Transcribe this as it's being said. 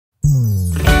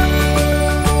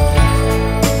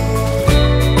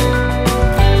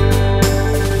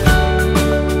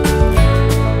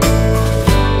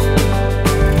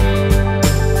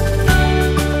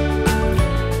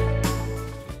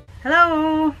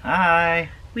Hi.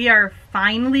 We are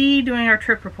finally doing our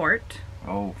trip report.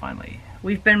 Oh, finally.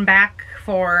 We've been back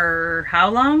for how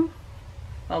long?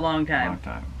 A long time. Long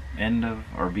time. End of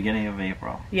or beginning of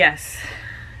April. Yes.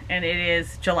 And it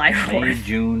is July 4th. May,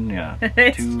 June, yeah.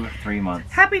 2 or 3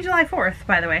 months. Happy July 4th,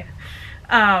 by the way.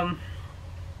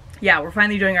 Yeah, we're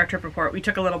finally doing our trip report. We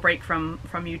took a little break from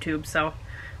YouTube, so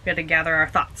we had to gather our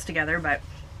thoughts together, but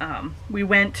we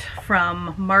went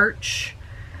from March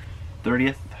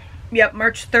 30th? Yep,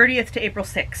 March 30th to April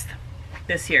 6th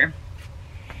this year.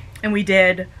 And we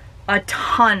did a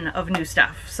ton of new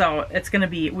stuff. So it's going to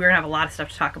be, we're going to have a lot of stuff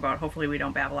to talk about. Hopefully we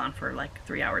don't babble on for like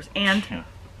 3 hours. And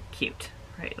cute,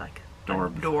 right? Like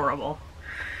adorable.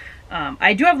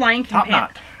 I do have Lion King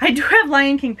pants. I do have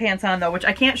Lion King pants on though, which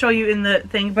I can't show you in the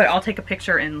thing, but I'll take a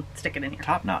picture and stick it in here.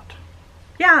 Top knot.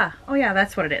 Yeah. Oh yeah,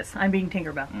 that's what it is. I'm being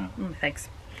Tinkerbell. Thanks.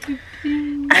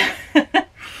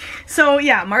 So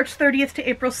yeah, March 30th to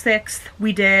April 6th,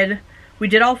 we did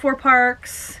all 4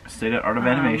 parks. Stayed at Art of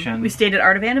Animation. We stayed at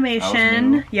Art of Animation. That was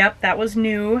new. Yep, that was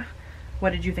new.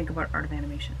 What did you think about Art of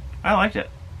Animation? I liked it.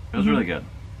 It was really good.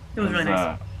 It was really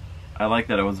nice. I like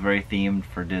that it was very themed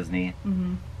for Disney.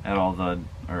 At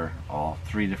all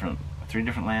 3 different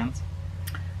lands.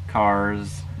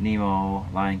 Cars, Nemo,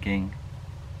 Lion King.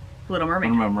 Little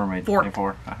Mermaid. Little Mermaid. 4.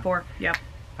 4. 4, yep.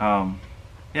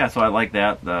 Yeah, so I like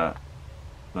that.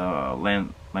 The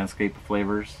landscape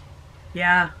flavors.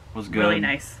 Yeah. Was good. Really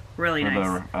nice. Really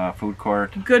nice. The food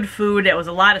court. Good food. It was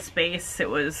a lot of space. It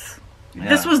was. Yeah.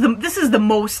 This is the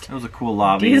most. It was a cool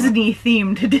lobby. Disney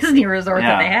themed Disney resort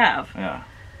that they have. Yeah.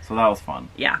 So that was fun.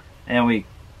 Yeah. And we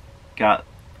got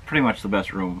pretty much the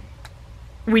best room.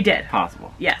 We did.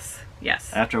 Possible. Yes.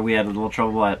 Yes. After we had a little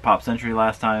trouble at Pop Century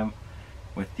last time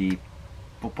with the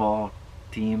football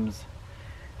teams.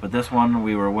 But this one,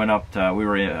 we were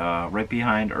right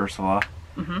behind Ursula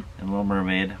in Little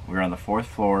Mermaid. We were on the 4th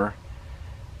floor,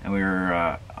 and we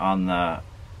were on the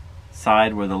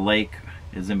side where the lake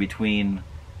is in between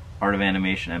Art of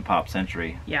Animation and Pop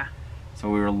Century. Yeah.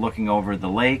 So we were looking over the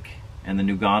lake, and the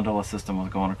new gondola system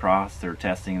was going across. They were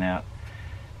testing that,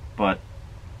 but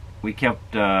we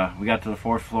kept we got to the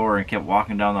 4th floor and kept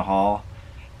walking down the hall,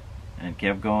 and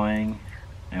kept going,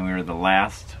 and we were the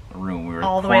last room. We were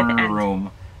all the way at the end.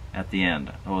 Room. At the end.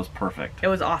 It was perfect. It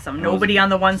was awesome. Nobody on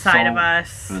the one side of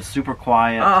us. It was super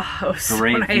quiet. Oh, it was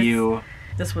great so nice. view.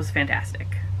 This was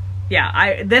fantastic.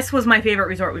 Yeah, this was my favorite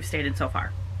resort we've stayed in so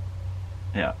far.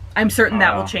 Yeah. I'm certain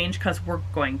that will change because we're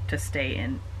going to stay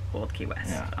in Old Key West.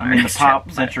 Yeah. I mean, the Pop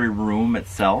Century room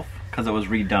itself, because it was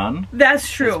redone.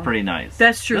 That's true. It's pretty nice.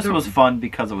 That's true. This was fun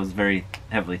because it was very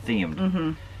heavily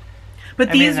themed.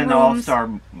 But these rooms, the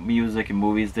All-Star music and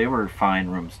movies, they were fine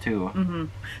rooms too.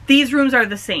 These rooms are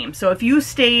the same. So if you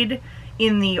stayed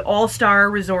in the All-Star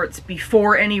resorts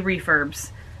before any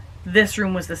refurbs, this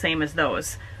room was the same as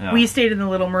those. Yeah. We stayed in the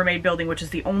Little Mermaid building, which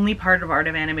is the only part of Art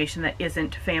of Animation that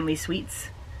isn't family suites.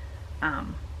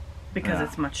 Because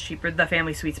it's much cheaper. The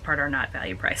family suites part are not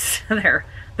value price.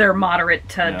 they're moderate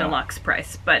to deluxe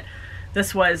price. But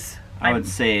this was... I would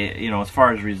say, as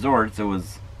far as resorts, it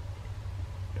was...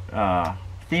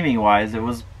 theming wise, it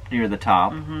was near the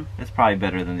top. It's probably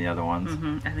better than the other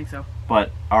ones. I think so.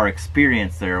 But our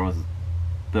experience there was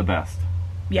the best.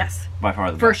 Yes. By far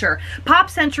the best. For sure. Pop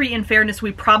Century, in fairness,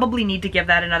 we probably need to give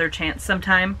that another chance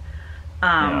sometime.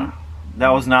 Yeah. That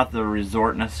was not the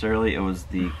resort necessarily, it was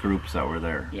the groups that were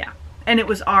there. Yeah. And it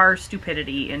was our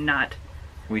stupidity and not...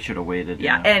 We should have waited.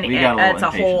 Yeah, and we got a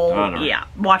whole... Yeah,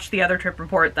 watch the other trip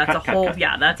report. That's cut.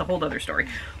 That's a whole other story.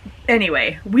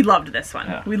 Anyway, we loved this one.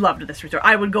 Yeah. We loved this resort.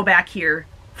 I would go back here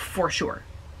for sure.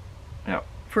 Yep.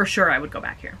 For sure I would go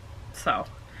back here. So,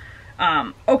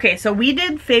 okay, so we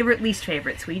did favorite, least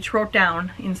favorites. We each wrote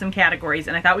down in some categories,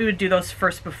 and I thought we would do those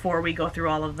first before we go through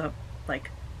all of the,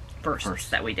 firsts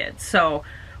that we did. So,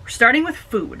 we're starting with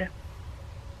food.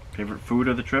 Favorite food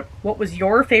of the trip? What was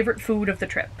your favorite food of the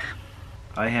trip?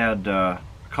 I had a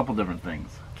couple different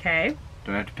things. Okay.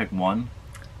 Do I have to pick one?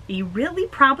 You really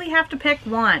probably have to pick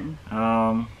one.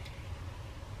 I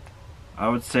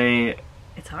would say...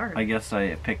 It's hard. I guess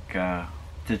I pick the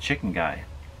chicken guy.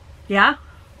 Yeah?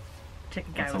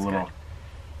 Chicken guy was a little good.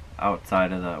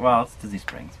 Outside of the... Well, it's Disney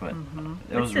Springs, but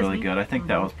it was really good. I think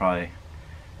that was probably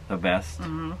the best.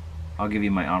 I'll give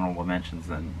you my honorable mentions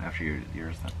then, after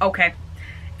yours then. Okay.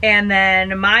 And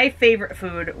then my favorite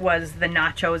food was the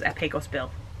nachos at Pecos Bill.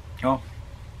 Oh.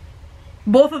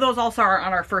 Both of those also are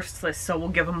on our first list, so we'll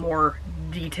give a more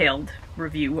detailed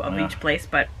review of each place,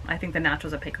 but I think the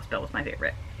nachos at Pecos Bill was my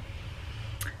favorite.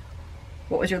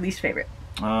 What was your least favorite?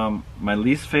 My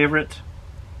least favorite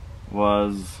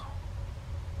was...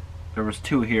 There was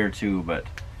 2 here too, but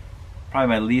Probably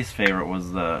my least favorite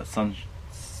was the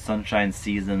Sunshine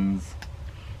Seasons.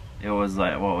 It was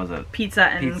like, what was it? Pizza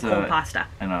and cold pasta.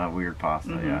 And a weird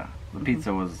pasta, yeah. The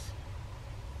pizza was...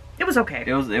 It was okay.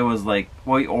 It was like,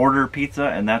 well, you order pizza,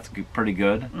 and that's pretty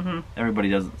good.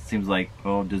 Everybody seems like,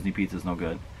 oh, Disney pizza's no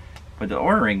good. But the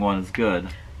ordering one is good.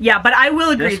 Yeah, but I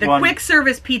will agree, the quick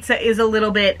service pizza is a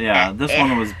little bit... Yeah, this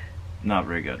one was not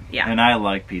very good. Yeah. And I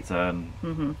like pizza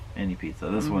and any pizza.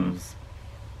 This one was...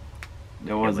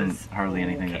 It wasn't hardly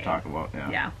anything to talk about.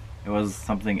 Yeah. It was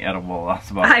something edible.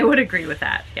 I would agree with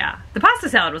that, yeah. The pasta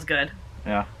salad was good.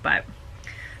 Yeah. But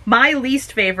my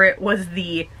least favorite was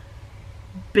the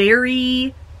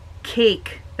berry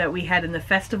cake that we had in the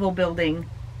festival building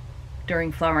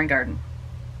during Flower and Garden.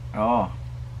 Oh.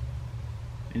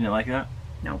 You didn't like that?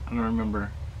 No. I don't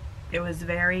remember. It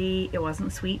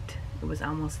wasn't sweet. It was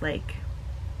almost like,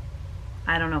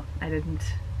 I don't know. I didn't care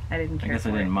for it. I guess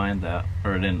I didn't mind that.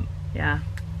 Or I didn't. Yeah.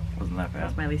 Wasn't that bad. That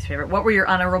was my least favorite. What were your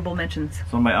honorable mentions?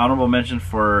 So my honorable mention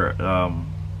for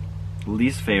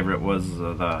least favorite was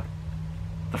the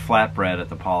flatbread at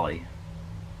the Poly.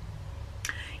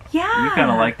 Yeah. You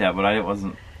kind of liked that, but I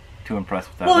wasn't too impressed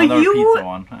with that. Well, pizza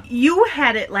one. You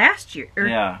had it last year. Or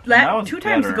yeah. two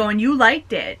times ago, and you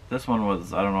liked it. This one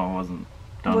was, I don't know, it wasn't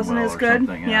done wasn't well as or good.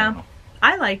 something. Yeah.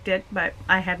 I liked it, but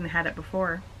I hadn't had it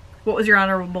before. What was your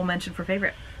honorable mention for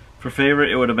favorite? For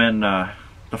favorite, it would have been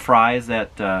the fries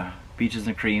at Beaches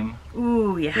and Cream.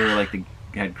 Ooh, yeah. They were like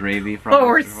had gravy fries. Oh,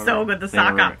 were so good. The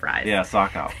sock hop fries. Yeah,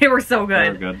 sock hop. They were so good.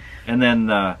 They were good. And then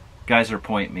the Geyser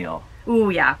Point meal. Ooh,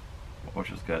 yeah. Which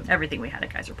was good. Everything we had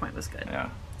at Geyser Point was good. Yeah.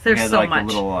 There's we had so like much. A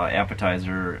little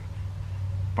appetizer,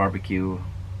 barbecue.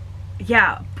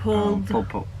 Yeah, pulled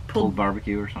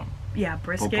barbecue or something. Yeah,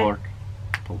 brisket. Pulled pork.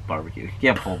 Pulled barbecue.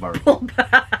 Yeah, pulled barbecue.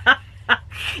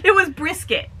 It was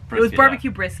brisket. It was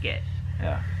barbecue brisket.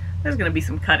 Yeah. There's gonna be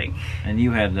some cutting. And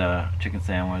you had a chicken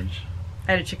sandwich.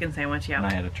 I had a chicken sandwich, yeah. And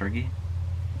I had a turkey.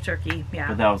 Turkey, yeah.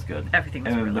 But that was good. Everything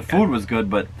was really good. The food was good,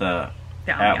 but the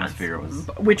atmosphere was...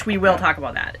 Which we will talk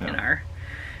about that in our...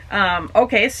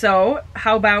 okay, so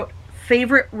how about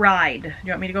favorite ride? Do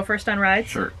you want me to go first on rides?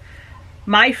 Sure.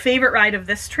 My favorite ride of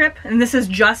this trip, and this is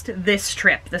just this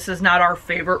trip. This is not our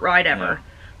favorite ride ever. Yeah.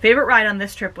 Favorite ride on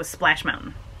this trip was Splash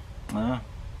Mountain.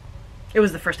 It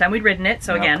was the first time we'd ridden it,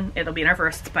 so again, it'll be in our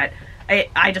firsts, but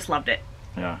I just loved it.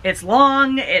 Yeah. It's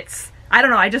long, I don't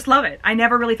know, I just love it. I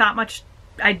never really thought much,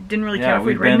 I didn't really care if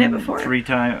we'd ridden it before. Three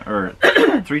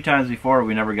times before,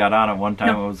 we never got on it. One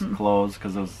time it was closed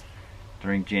because it was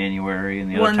during January, and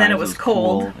the other time then it was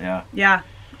cold. Cool. Yeah. Yeah.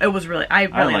 It was really, I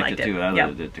really liked it. Too. I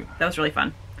really did too. That was really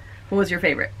fun. What was your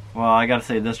favorite? Well, I gotta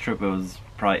say this trip, it was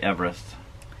probably Everest.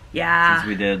 Yeah. Since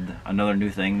we did another new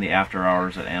thing, the After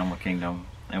Hours at Animal Kingdom,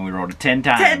 and we rode it 10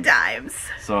 times. 10 times!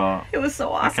 So it was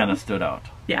so awesome. It kind of stood out.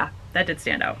 Yeah, that did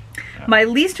stand out. Yeah. My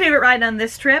least favorite ride on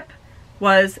this trip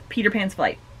was Peter Pan's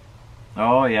Flight.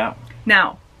 Oh, yeah.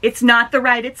 Now, it's not the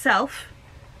ride itself.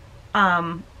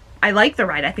 I like the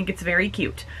ride. I think it's very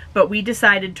cute. But we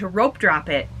decided to rope drop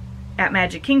it at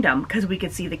Magic Kingdom because we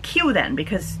could see the queue then,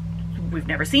 because we've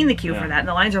never seen the queue for that and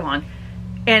the lines are long.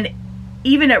 And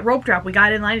even at rope drop, we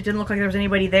got in line, it didn't look like there was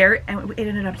anybody there, and it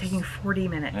ended up taking 40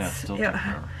 minutes. Yeah, still took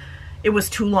forever. It was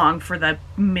too long for the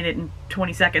minute and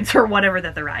 20 seconds or whatever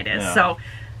that the ride is. Yeah. So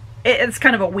it's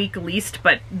kind of a weak least,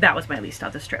 but that was my least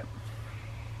on this trip.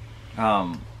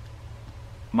 My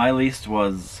least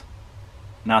was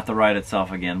not the ride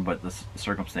itself again, but the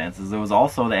circumstances. There was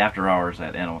also the After Hours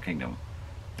at Animal Kingdom.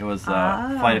 It was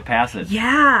Flight of Passage.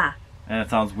 Yeah. And it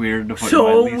sounds weird to put so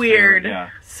in my least weird. favorite. Yeah.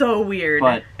 So weird.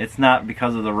 But it's not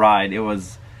because of the ride. It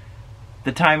was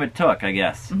the time it took, I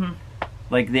guess.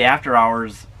 Like the After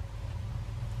Hours,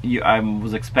 I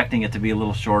was expecting it to be a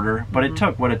little shorter, but it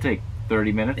took, what did it take,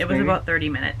 30 minutes? It was about 30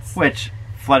 minutes. Which,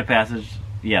 Flight of Passage,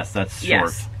 yes, that's short.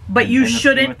 Yes. But you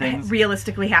shouldn't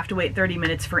realistically have to wait 30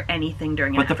 minutes for anything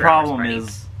during an After Hours But the problem party.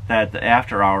 is that the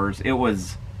After Hours, it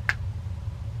was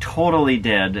totally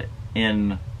dead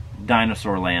in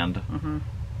Dinosaur Land.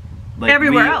 Like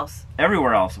everywhere else.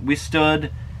 Everywhere else. We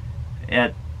stood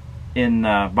by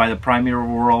the Primeval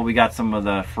World. We got some of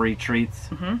the free treats,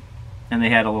 and they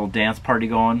had a little dance party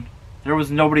going. There was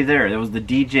nobody there. There was the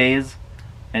DJs,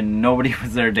 and nobody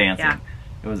was there dancing. Yeah.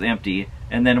 It was empty.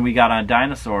 And then we got on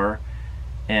Dinosaur,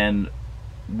 and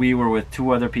we were with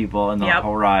 2 other people in the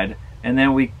whole ride. And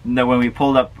then when we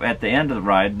pulled up at the end of the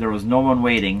ride, there was no one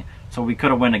waiting, so we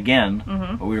could have went again.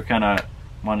 But we were kind of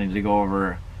wanting to go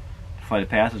over Flight of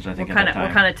Passage, I think, at that time.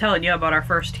 We're kind of telling you about our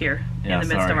first here in the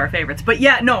midst of our favorites. But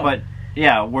yeah, no. But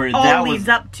yeah, that leads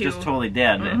up to just totally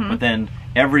dead. But then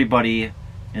everybody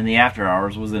in the After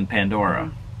Hours was in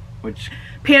Pandora, which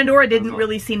Pandora didn't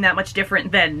really seem that much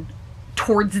different than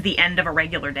towards the end of a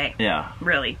regular day. Yeah.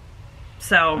 Really.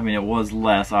 So. I mean, it was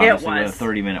less, obviously, with a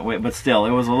 30-minute wait, but still,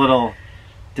 it was a little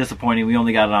disappointing. We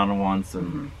only got it on once.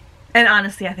 And, and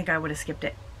honestly, I think I would have skipped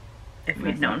it if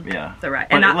we'd known the ride.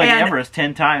 But like Everest,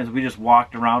 10 times, we just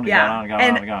walked around and got on, got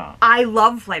on, got on. I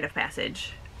love Flight of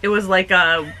Passage. It was like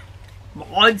a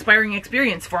awe-inspiring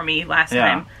experience for me last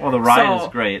time. Well, the ride is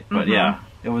great, but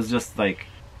it was just like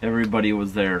everybody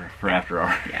was there for after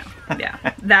hours. Yeah.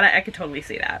 That I could totally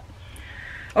see that.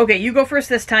 Okay, you go first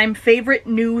this time. Favorite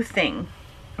new thing?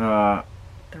 There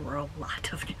were a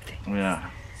lot of new things. Yeah.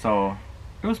 So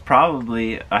it was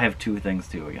probably, I have two things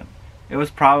too again. It was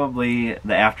probably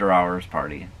the after hours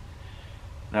party.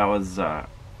 That was, for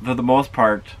the most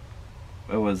part,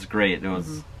 it was great. It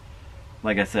was,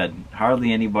 like I said,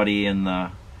 hardly anybody in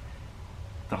the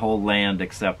whole land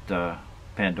except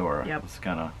Pandora. Yep. It was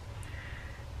kind of,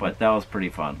 but that was pretty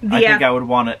fun. I think I would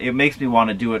want to, it makes me want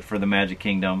to do it for the Magic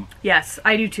Kingdom. Yes,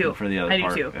 I do too. For the other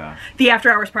part. I do too. Yeah. The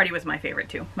after hours party was my favorite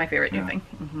too. My favorite new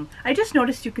thing. I just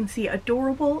noticed you can see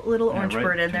adorable little orange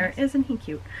bird in there. Isn't he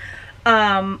cute?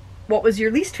 What was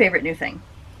your least favorite new thing?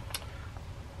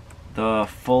 The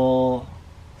full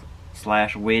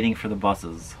 / waiting for the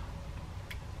buses.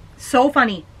 So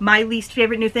funny. My least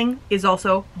favorite new thing is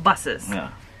also buses.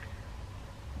 Yeah.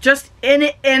 Just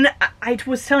and I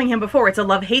was telling him before, it's a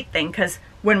love-hate thing, because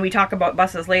when we talk about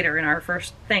buses later in our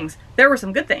first things, there were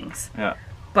some good things. Yeah.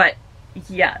 But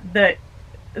yeah,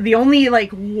 the only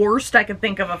like worst I could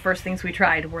think of first things we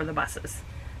tried were the buses.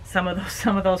 Some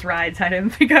of those rides, I didn't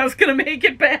think I was gonna make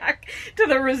it back to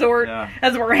the resort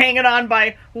as we're hanging on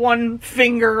by one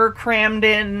finger crammed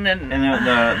in. And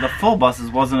the full buses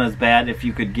wasn't as bad if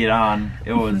you could get on.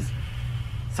 It was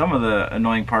some of the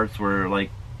annoying parts were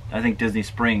like, I think Disney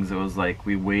Springs, it was like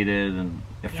we waited and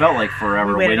it felt like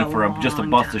forever waiting for just a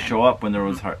bus to show up when there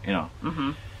was,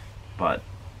 but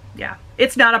yeah,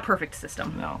 it's not a perfect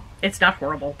system. No, it's not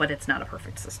horrible, but it's not a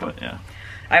perfect system. But, yeah,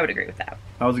 I would agree with that.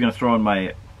 I was gonna throw in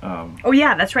my oh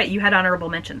yeah, that's right, you had honorable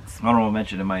mentions. Honorable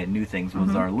mention in my new things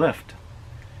was our lift.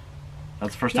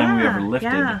 That's the first time we ever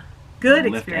lifted. Yeah, good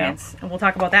experience, and we'll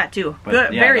talk about that too. But,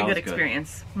 good, very good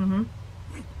experience.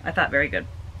 I thought very good.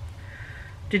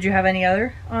 Did you have any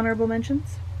other honorable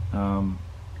mentions?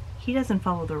 He doesn't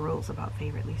follow the rules about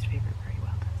favorite, least favorite very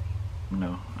well, does he?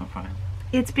 No, I'm fine.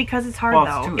 It's because it's hard,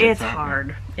 though. It's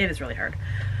hard. It is really hard.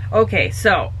 Okay,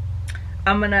 so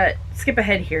I'm going to skip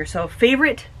ahead here. So,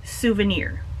 favorite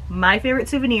souvenir. My favorite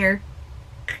souvenir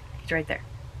is right there.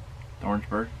 The orange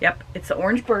bird? Yep, it's the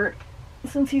orange bird.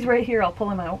 Since he's right here, I'll pull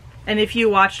him out. And if you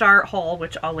watched our haul,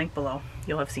 which I'll link below,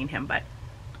 you'll have seen him, but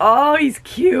oh, he's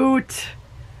cute.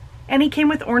 And he came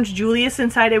with Orange Julius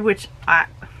inside it, which I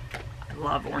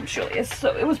love Orange Julius,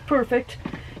 so it was perfect.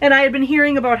 And I had been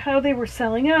hearing about how they were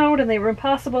selling out and they were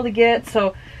impossible to get,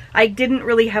 so I didn't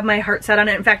really have my heart set on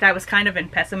it. In fact, I was kind of in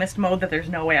pessimist mode that there's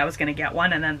no way I was going to get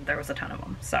one, and then there was a ton of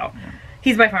them. So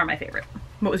he's by far my favorite.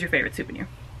 What was your favorite souvenir?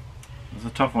 It was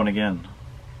a tough one again.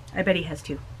 I bet he has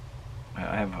two.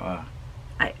 I have,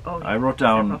 I wrote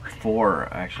down 4,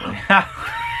 actually.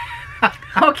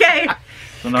 Okay.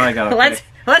 So now I gotta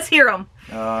Let's hear them.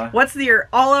 What's your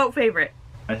all-out favorite?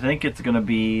 I think it's gonna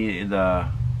be I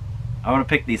want to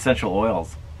pick the essential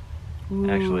oils. Ooh.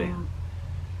 Actually,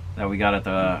 that we got at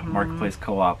the Marketplace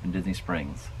Co-op in Disney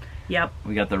Springs. Yep.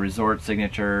 We got the resort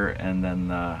signature, and then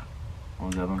what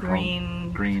was the other one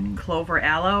called? Green Clover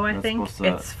Aloe, I think.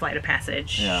 It's Flight of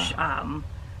Passage. Yeah.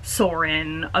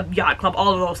 Soarin', a Yacht Club,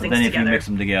 all of those things together. Then if you mix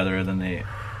them together, then they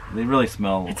really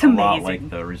smell a lot like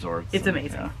the resorts. It's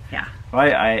amazing. Yeah.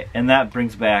 And that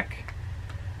brings back.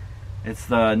 It's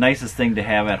the nicest thing to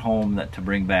have at home to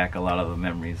bring back a lot of the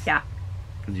memories. Yeah.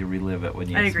 Because you relive it when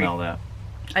you smell that.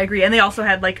 I agree. And they also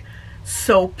had like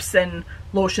soaps and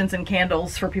lotions and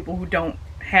candles for people who don't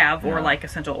have or like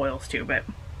essential oils too. But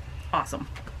awesome.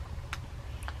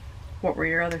 What were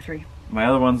your other 3? My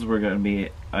other ones were going to be,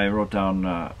 I wrote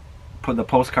down, put the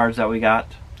postcards that we got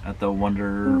at the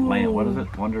Wonderland, what is it?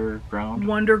 Wonderground?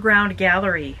 Wonderground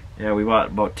Gallery. Yeah, we bought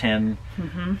about 10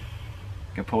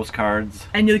 postcards.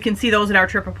 And you can see those in our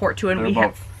trip report too. And they're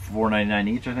about $4.99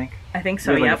 each, I think. I think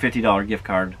so, we had like a $50 gift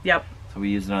card. Yep. So we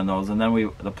used it on those. And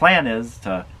then the plan is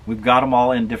we've got them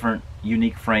all in different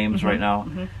unique frames right now.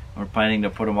 We're planning to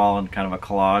put them all in kind of a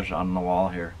collage on the wall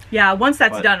here. Yeah, once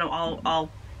that's done, I'll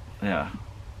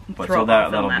so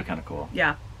that'll be kind of cool.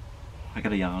 Yeah. I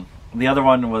got a yawn. The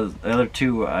other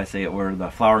 2, I say it were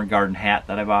the Flower and Garden hat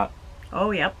that I bought.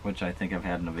 Oh, yep. Which I think I've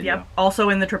had in a video. Yep. Also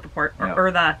in the trip report.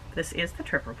 This is the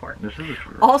trip report. This is the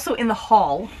trip report. Also in the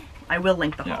haul. I will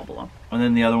link the haul below. And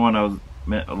then the other one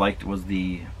I liked was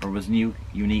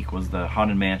unique was the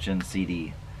Haunted Mansion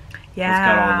CD. Yeah.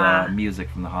 It's got all the music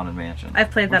from the Haunted Mansion.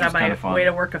 I've played that which on is my kinda fun. way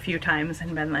to work a few times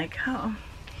and been like, oh,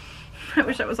 I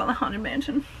wish I was on the Haunted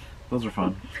Mansion. Those are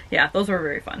fun. Yeah, those were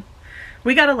very fun.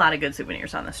 We got a lot of good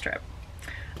souvenirs on this trip.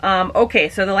 Okay,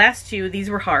 so the last two, these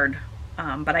were hard,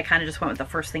 but I kind of just went with the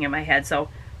first thing in my head. So,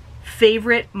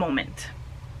 favorite moment.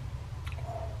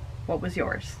 What was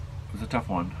yours? It was a tough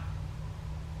one.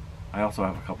 I also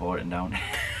have a couple written down.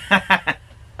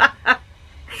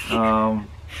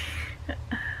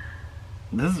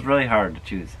 This is really hard to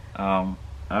choose. I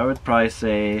would probably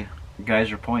say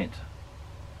Geyser Point.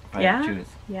 If I had to choose.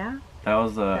 Yeah. That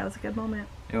was a good moment.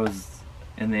 It was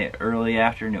in the early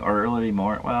afternoon or early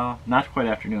morning. Well, not quite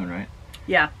afternoon, right?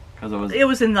 Yeah. Because it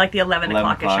was in like the 11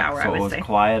 o'clock-ish hour, so I would say. it was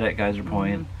quiet at Geyser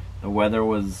Point. The weather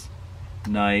was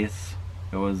nice.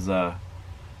 It was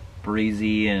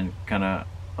breezy and kind of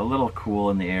a little cool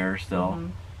in the air still.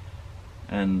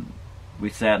 And we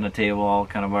sat at a table all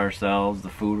kind of by ourselves. The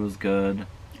food was good.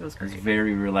 It was great. It was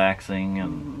very relaxing,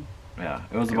 and yeah,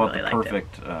 it was about the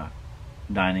perfect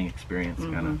dining experience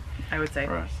kind of. I would say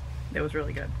for us. It was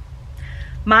really good.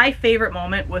 My favorite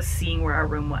moment was seeing where our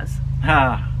room was.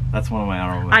 That's one of my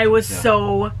honorable mentions. I was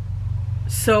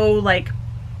so like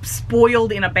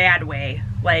spoiled in a bad way.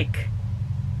 Like,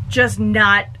 just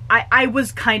not. I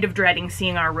was kind of dreading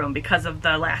seeing our room because of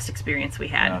the last experience we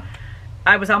had. Yeah.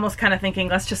 I was almost kind of thinking,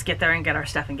 let's just get there and get our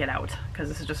stuff and get out, because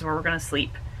this is just where we're going to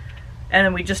sleep. And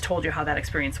then we just told you how that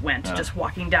experience went, just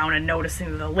walking down and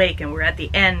noticing the lake, and we're at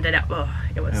the end, and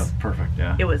it was perfect.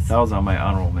 Yeah, it was. That was on my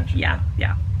honorable mention. Yeah.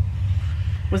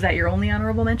 Was that your only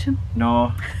honorable mention? No,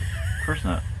 of course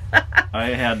not. I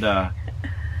had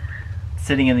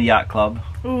sitting in the yacht club.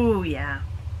 Ooh, yeah.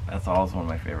 That's always one of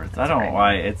my favorites. I don't know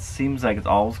why. It seems like it's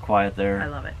always quiet there. I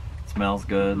love it. It smells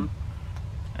good.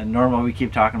 And normally we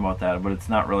keep talking about that, but it's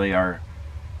not really our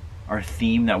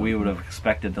theme that we would have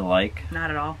expected to like. Not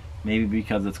at all. Maybe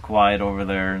because it's quiet over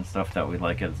there and stuff that we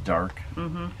like it. It's dark.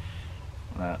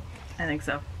 I think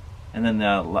so. And then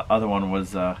the other one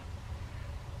was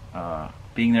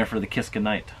being there for the Kiska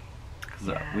night, because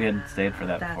we hadn't stayed for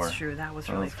that before. That's true. That was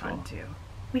really fun cool. too.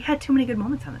 We had too many good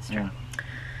moments on this trip.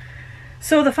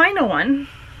 So the final one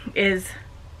is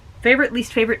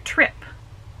least favorite trip.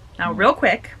 Now, real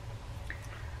quick,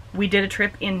 we did a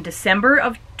trip in December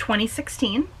of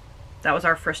 2016. That was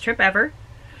our first trip ever.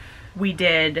 We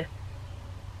did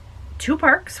 2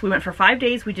 parks. We went for 5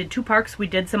 days. We did 2 parks. We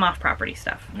did some off-property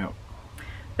stuff. Yep.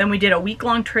 Then we did a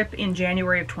week-long trip in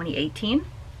January of 2018.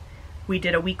 We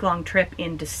did a week-long trip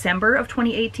in December of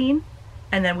 2018.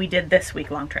 And then we did this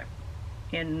week-long trip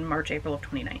in March, April of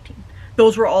 2019.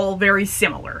 Those were all very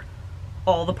similar.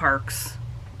 All the parks,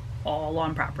 all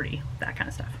on property, that kind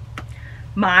of stuff.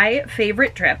 My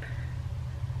favorite trip,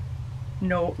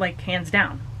 hands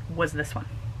down, was this one.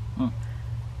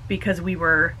 Because we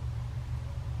were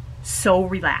so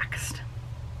relaxed.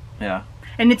 Yeah.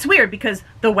 And it's weird because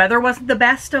the weather wasn't the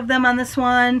best of them on this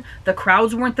one. The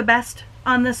crowds weren't the best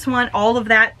on this one. All of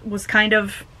that was probably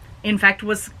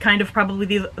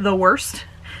the worst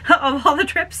of all the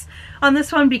trips on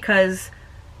this one, because,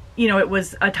 it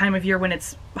was a time of year when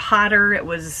it's hotter. It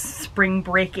was spring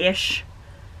break-ish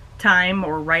time,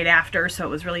 or right after, so it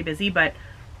was really busy, but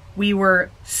we were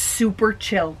super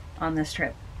chill on this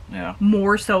trip. Yeah.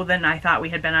 More so than I thought we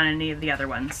had been on any of the other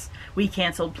ones. We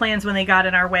canceled plans when they got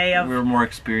in our way. We were more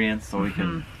experienced, so we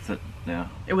could sit. Yeah.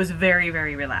 It was very,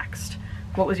 very relaxed.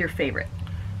 What was your favorite?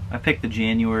 I picked the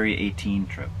January 18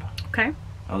 trip. Okay.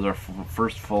 That was our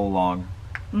first full long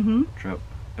trip.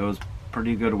 It was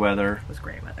pretty good weather. It was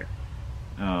great weather.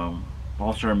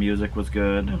 Also, our music was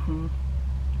good.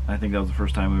 I think that was the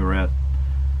first time we were at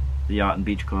the Yacht and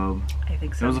Beach Club. I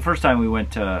think so. It was the first time we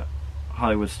went to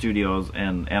Hollywood Studios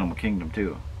and Animal Kingdom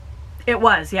too. It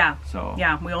was, yeah. So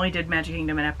yeah, we only did Magic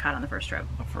Kingdom and Epcot on the first trip.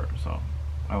 So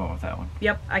I went with that one.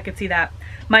 Yep, I could see that.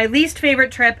 My least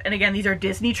favorite trip, and again, these are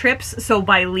Disney trips, so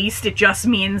by least it just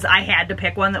means I had to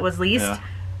pick one that was least,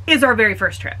 is our very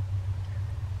first trip.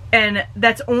 And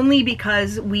that's only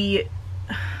because it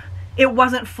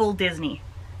wasn't full Disney.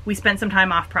 We spent some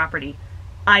time off property.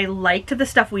 I liked the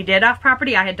stuff we did off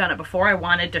property. I had done it before. I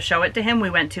wanted to show it to him.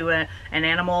 We went to an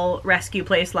animal rescue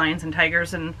place, lions and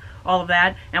tigers and all of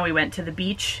that. And we went to the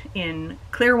beach in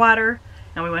Clearwater.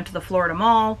 And we went to the Florida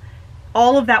Mall.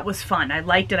 All of that was fun. I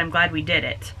liked it. I'm glad we did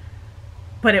it.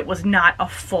 But it was not a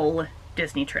full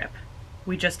Disney trip.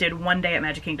 We just did 1 day at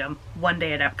Magic Kingdom, 1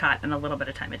 day at Epcot, and a little bit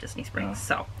of time at Disney Springs.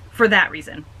 So, for that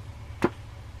reason.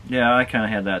 Yeah, I kind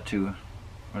of had that too.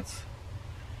 It's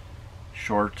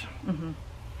short.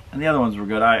 And the other ones were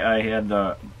good. I had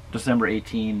the December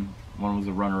 18 one was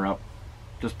a runner-up,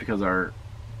 just because our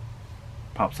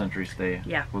Pop Century stay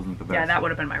wasn't the best. Yeah, that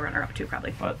would have been my runner-up too,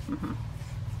 probably. But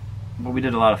but we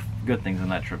did a lot of good things on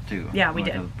that trip too. Yeah, we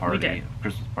Like did. a party, We did.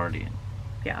 Christmas party.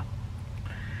 Yeah.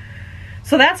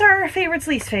 So that's our favorites,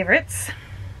 least favorites.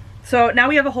 So now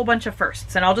we have a whole bunch of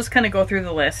firsts, and I'll just kind of go through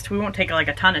the list. We won't take like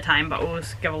a ton of time, but we'll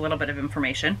just give a little bit of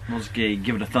information. We'll just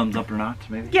give it a thumbs up or not,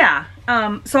 maybe. Yeah.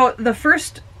 So the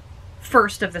first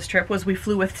of this trip was we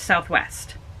flew with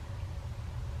Southwest.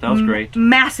 That was great.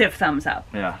 Massive thumbs up.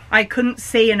 Yeah. I couldn't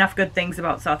say enough good things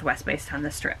about Southwest based on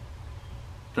this trip.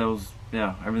 That was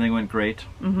everything went great.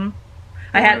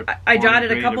 I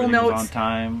jotted a couple Everything was notes. on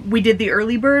time. We did the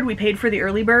early bird. We paid for the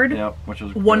early bird. Yep, which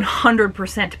was good.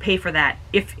 100% pay for that.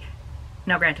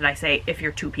 Now, granted, I say if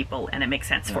you're 2 people and it makes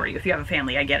sense for you. If you have a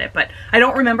family, I get it. But I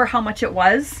don't remember how much it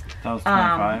was. That was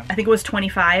 25 I think it was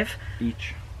 25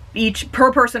 each.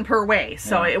 per person per way.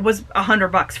 So Yeah. it was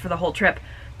 $100 for the whole trip.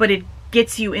 But it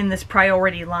gets you in this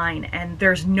priority line, and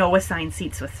there's no assigned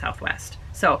seats with Southwest.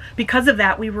 So because of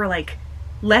that, we were like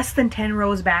less than 10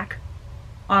 rows back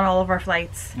on all of our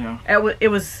flights. Yeah. It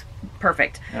was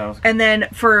perfect. Yeah, it was And then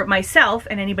for myself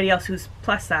and anybody else who's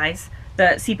plus size,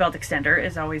 the seatbelt extender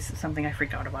is always something I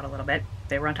freak out about a little bit.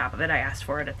 They were on top of it. I asked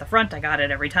for it at the front. I got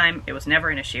it every time. It was never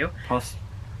an issue. plus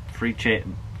free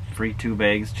 2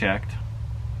 bags checked.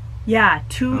 Yeah,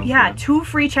 good. 2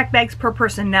 free check bags per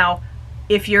person. Now,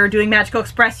 if you're doing Magical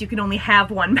Express, you can only have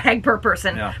 1 bag per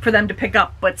person for them to pick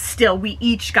up. But still, we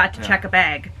each got to check a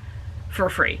bag for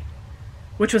free,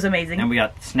 which was amazing. And we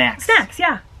got snacks. Snacks,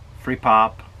 yeah. Free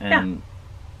pop and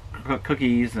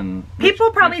cookies and...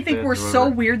 People probably Rich think Bits we're or so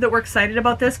whatever. weird that we're excited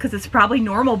about this because it's probably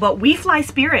normal, but we fly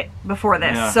Spirit before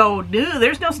this, Yeah. so no,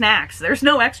 there's no snacks. There's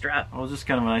no extra. It was just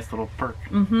kind of a nice little perk.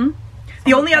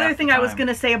 The only other half thing the I was time. going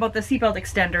to say about the seatbelt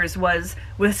extenders was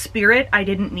with Spirit, I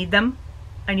didn't need them.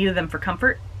 I needed them for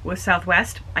comfort. With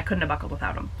Southwest, I couldn't have buckled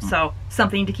without them. So,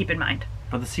 something to keep in mind.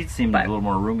 But the seats seemed a little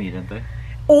more roomy, didn't they?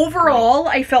 Overall,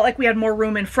 I felt like we had more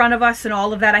room in front of us and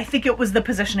all of that. I think it was the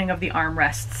positioning of the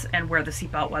armrests and where the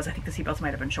seatbelt was. I think the seatbelts might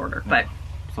have been shorter, but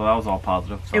So that was all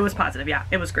positive. it was positive, yeah.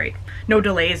 It was great. No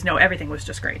delays, everything was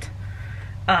just great.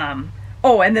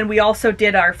 Oh, and then we also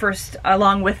did our first,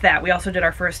 along with that, we also did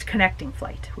our first connecting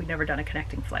flight. We'd never done a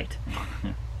connecting flight.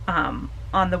 On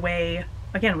the way,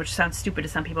 again, which sounds stupid to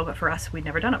some people, but for us, we'd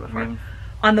never done it before.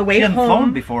 On the way She hadn't home,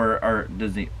 flown before her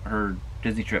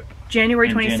Disney trip. January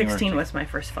in 2016 January. was my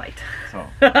first flight. So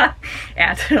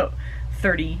At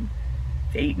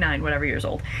 38, 9, whatever years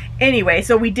old. Anyway,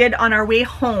 so we did on our way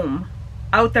home.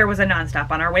 Out there was a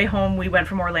nonstop. On our way home, we went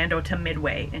from Orlando to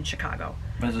Midway in Chicago.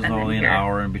 this is And then only an here.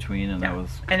 hour in between, and that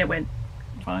was And it went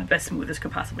fine. as smooth as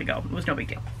could possibly go. It was no big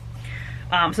deal.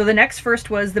 So the next first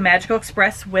was the Magical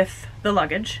Express with the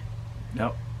luggage.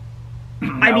 Yep. I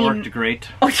That mean, worked great.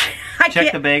 Oh, I Checked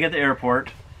the can't. bag at the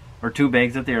airport, or 2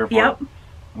 bags at the airport. Yep.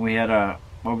 We had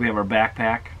we have our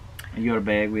backpack. You had a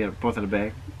bag. We both had a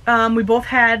bag. We both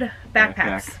had backpacks.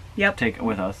 Backpack. Yep. Take it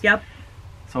with us. Yep.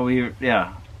 So we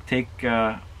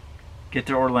get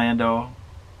to Orlando,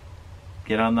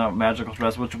 get on the Magical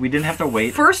Express, which we didn't have to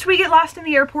wait. First, we get lost in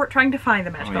the airport trying to find the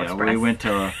Oh, Magical yeah, Express. we went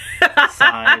to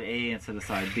side A instead of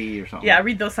side B or something. Yeah,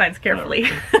 read those signs carefully.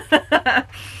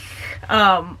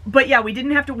 But yeah, we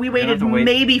didn't have to. We didn't have waited to wait.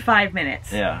 maybe 5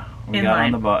 minutes. Yeah, we In got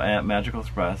line. on the at Magical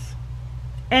Express.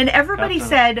 And everybody Got to-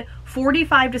 said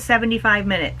 45 to 75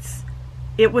 minutes.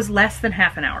 It was less than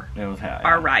half an hour, It was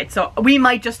our ride. So we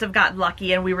might just have gotten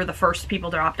lucky and we were the first people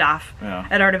dropped off Yeah.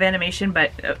 at Art of Animation,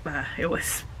 but it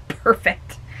was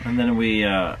perfect. And then we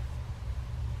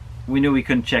knew we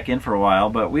couldn't check in for a while,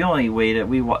 but we only waited.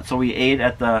 So we ate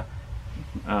at the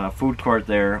food court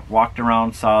there, walked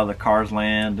around, saw the Cars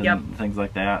Land and Yep. things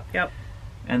like that. Yep.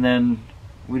 And then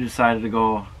we decided to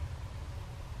go.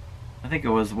 I think it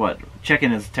was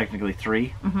check-in is technically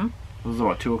 3. Mm-hmm. It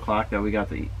was 2 o'clock that we got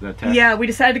the text. Yeah, we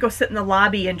decided to go sit in the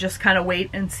lobby and just kind of wait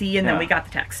and see, and then Yeah. we got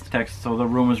the text. So the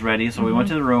room was ready. So we went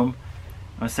to the room.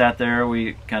 I sat there.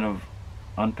 We kind of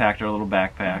unpacked our little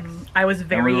backpacks. I was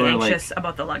very we were, anxious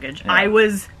about the luggage. Yeah. I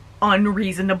was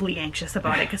unreasonably anxious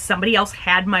about it because somebody else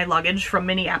had my luggage from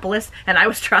Minneapolis, and I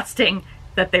was trusting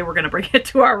that they were going to bring it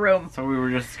to our room. So we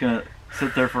were just gonna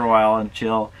sit there for a while and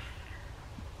chill.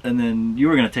 And then you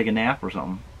were gonna take a nap or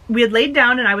something. We had laid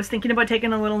down, and I was thinking about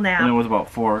taking a little nap. And it was about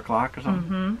 4 o'clock or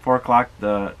something. 4 o'clock,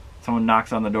 someone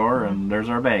knocks on the door, and there's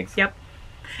our bags. Yep.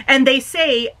 And they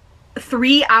say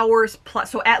 3 hours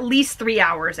plus, so at least 3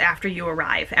 hours after you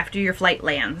arrive, after your flight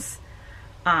lands,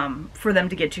 for them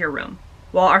to get to your room.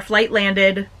 Well, our flight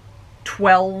landed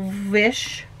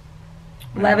 12-ish,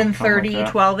 11:30, like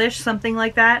that. 12-ish, something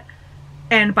like that.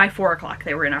 And by 4 o'clock,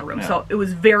 they were in our room. Yeah. So it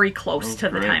was very close was to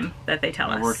the great. time that they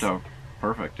tell us. It worked out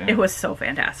perfect. Yeah. It was so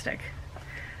fantastic.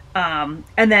 And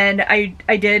then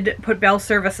I did put Bell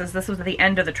Services. This was at the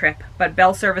end of the trip, but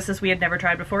Bell Services we had never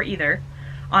tried before either.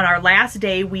 On our last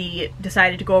day, we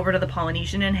decided to go over to the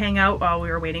Polynesian and hang out while we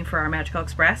were waiting for our Magical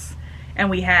Express. And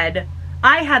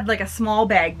I had like a small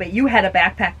bag, but you had a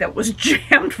backpack that was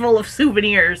jammed full of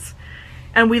souvenirs.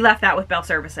 And we left that with Bell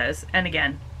Services. And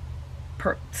again,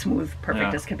 smooth,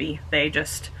 perfect as could be. They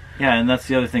just... Yeah, and that's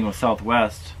the other thing with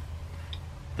Southwest.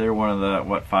 They're one of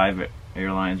the, 5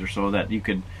 airlines or so that you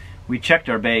could... We checked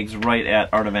our bags right at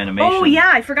Art of Animation. Oh, yeah,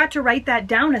 I forgot to write that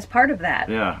down as part of that.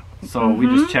 Yeah, so we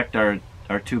just checked our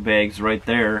 2 bags right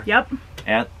there. Yep.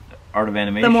 At Art of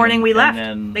Animation. The morning we left,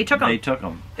 and then they took them. They took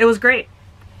them. It was great.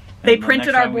 They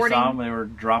printed our boarding. We saw them, they were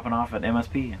dropping off at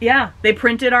MSP. Yeah, they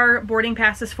printed our boarding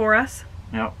passes for us.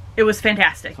 Yep. It was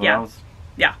fantastic. So yeah.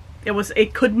 Yeah.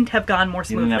 It couldn't have gone more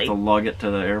smoothly. You didn't have to lug it to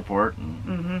the airport.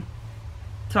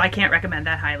 So I can't recommend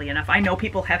that highly enough. I know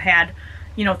people have had,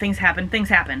 things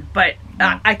happen, but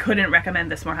I couldn't recommend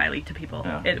this more highly to people.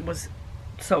 Yeah. It was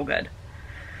so good.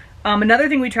 Another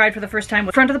thing we tried for the first time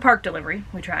was front of the park delivery.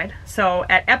 We tried. So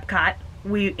at Epcot,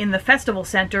 in the festival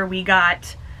center, he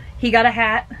got a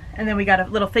hat, and then we got a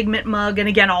little Figment mug, and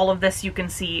again, all of this you can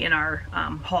see in our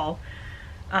haul.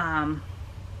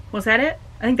 Was that it?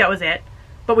 I think that was it.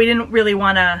 But we didn't really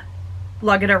want to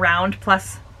lug it around,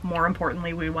 plus, more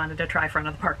importantly, we wanted to try front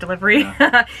of the park delivery.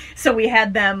 Yeah. So we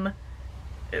had them,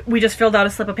 we just filled out a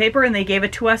slip of paper, and they gave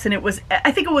it to us, and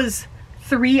I think it was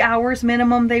 3 hours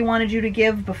minimum they wanted you to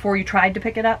give before you tried to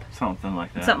pick it up. Something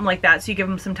like that. Something like that, so you give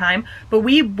them some time. But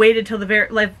we waited till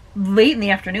late in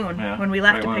the afternoon when we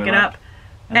left to pick it up.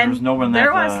 And there was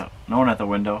no one at the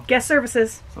window. Guest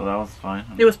services. So that was fine.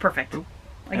 It was perfect.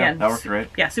 Again, that worked great.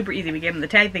 Yeah, super easy. We gave them the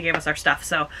tag, they gave us our stuff.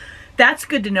 So that's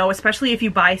good to know, especially if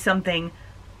you buy something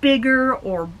bigger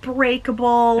or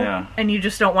breakable and you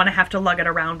just don't want to have to lug it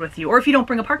around with you. Or if you don't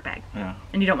bring a park bag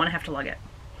and you don't want to have to lug it.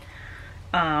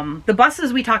 The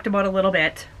buses we talked about a little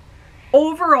bit.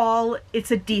 Overall, it's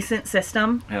a decent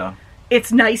system. Yeah.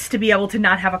 It's nice to be able to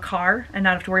not have a car and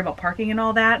not have to worry about parking and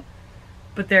all that,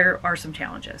 but there are some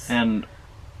challenges. And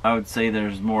I would say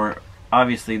there's more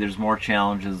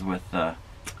challenges with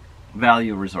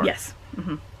Value Resort. Yes.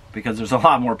 Mm-hmm. Because there's a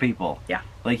lot more people. Yeah.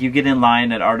 Like you get in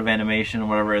line at Art of Animation or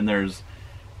whatever, and there's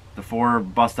the 4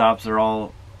 bus stops are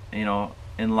all, in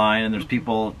line, and there's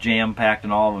people jam-packed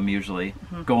in all of them usually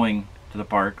going to the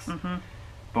parks.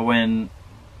 But when,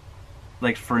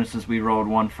 like for instance, we rode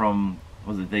one from,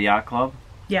 was it the Yacht Club?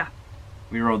 Yeah.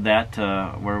 We rode that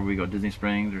to, where would we go, Disney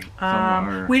Springs or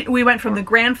somewhere? We went from the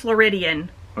Grand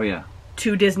Floridian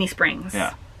to Disney Springs.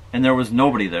 Yeah. And there was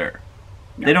nobody there.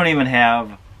 No. They don't even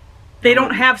have... They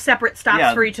don't have separate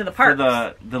stops for each of the parks. For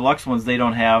the deluxe ones, they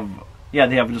don't have... Yeah,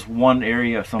 they have just one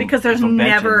area of because there's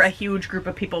never a huge group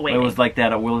of people waiting. It was like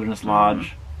that at Wilderness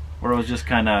Lodge, where it was just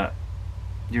kind of...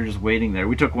 You're just waiting there.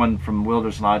 We took one from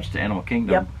Wilderness Lodge to Animal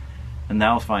Kingdom, and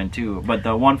that was fine too. But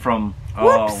the one from...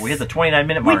 Oh, we hit the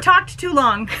 29-minute mark. We talked too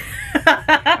long. Cut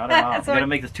it off. We gotta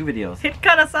make this 2 videos. It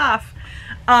cut us off.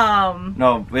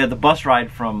 No, we had the bus ride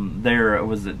from there. It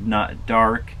was not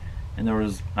dark, and there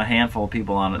was a handful of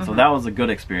people on it, so that was a good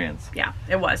experience. Yeah,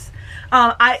 it was.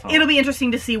 It'll be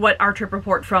interesting to see what our trip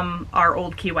report from our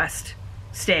old Key West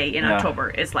stay in October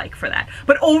is like for that.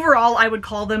 But overall, I would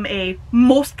call them a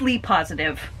mostly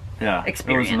positive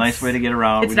experience. It was a nice way to get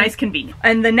around. It's nice, convenient.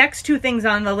 And the next 2 things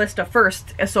on the list are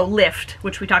first, so Lyft,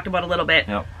 which we talked about a little bit.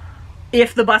 Yep.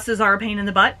 If the buses are a pain in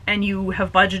the butt and you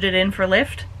have budgeted in for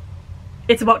Lyft,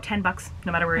 it's about $10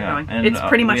 no matter where you're going. And, it's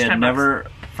pretty much $10.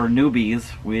 For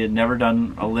newbies, we had never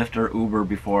done a Lyft or Uber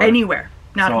before. Anywhere.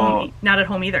 Not at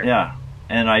home either. Yeah.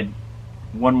 And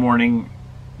one morning,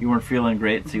 you weren't feeling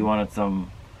great, so you wanted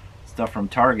some stuff from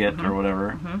Target or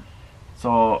whatever.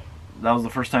 So that was the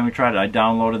first time we tried it. I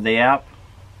downloaded the app.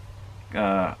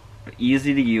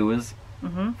 Easy to use.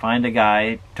 Find a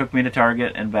guy, took me to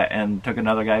Target and took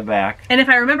another guy back. And if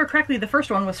I remember correctly, the first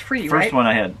one was free, right? First one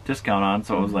I had discount on,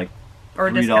 so it was like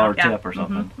 $3 tip or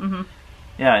something.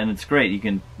 Yeah, and it's great.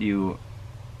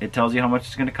 It tells you how much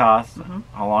it's going to cost,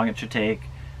 how long it should take,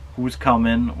 who's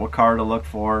coming, what car to look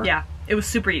for. Yeah, it was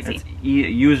super easy. It's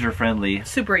user friendly.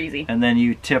 Super easy. And then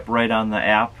you tip right on the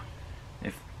app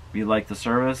if you like the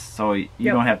service, so you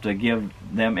don't have to give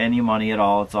them any money at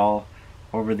all. It's all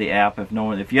over the app. If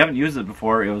you haven't used it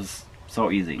before, it was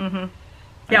so easy.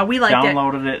 Yeah, we liked it.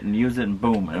 Downloaded it and used it, and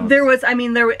boom. There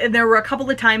were a couple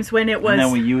of times when it was... And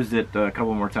then we used it a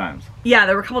couple more times. Yeah,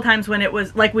 there were a couple of times when it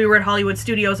was, like we were at Hollywood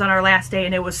Studios on our last day,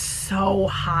 and it was so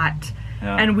hot.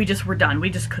 Yeah. And we just were done.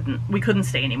 We couldn't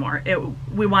stay anymore.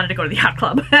 We wanted to go to the yacht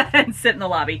club and sit in the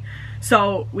lobby.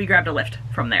 So we grabbed a Lyft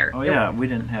from there. Oh yeah, we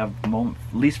didn't have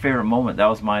least favorite moment. That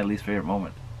was my least favorite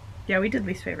moment. Yeah, we did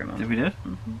least favorite moment. Did we did?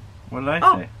 Mm-hmm. What did I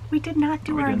Oh, say? we did not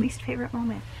do We our didn't? least favorite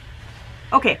moment.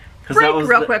 Okay, 'Cause break that was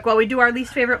real quick while we do our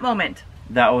least favorite moment.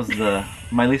 That was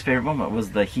my least favorite moment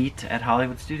was the heat at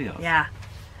Hollywood Studios. Yeah,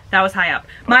 that was high up.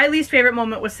 My least favorite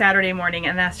moment was Saturday morning,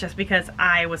 and that's just because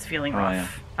I was feeling rough. yeah.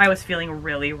 I was feeling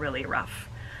really, really rough.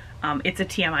 It's a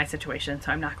TMI situation,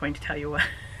 so I'm not going to tell you what.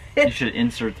 You should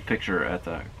insert the picture at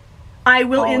the... I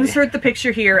will Poly. insert the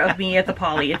picture here of me at the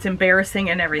Poly. It's embarrassing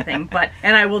and everything,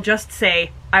 and I will just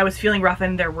say I was feeling rough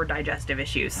and there were digestive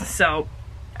issues. So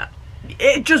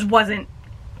it just wasn't.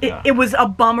 It was a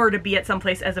bummer to be at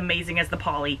someplace as amazing as the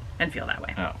Poly and feel that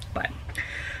way. Yeah. But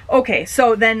okay,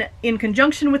 so then in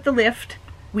conjunction with the lift,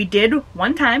 we did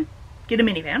one time get a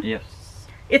minivan. Yes.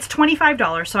 It's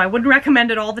 $25, so I wouldn't recommend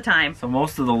it all the time. So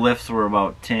most of the lifts were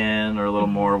about 10 or a little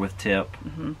more with tip,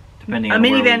 depending A on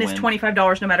where minivan we is went.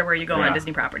 $25 no matter where you go on Yeah.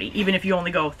 Disney property, even if you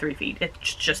only go 3 feet. It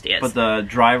just is. But the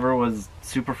driver was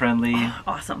super friendly.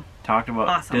 Awesome. Talked about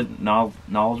Awesome.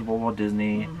 knowledgeable about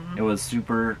Disney. It was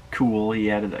super cool. He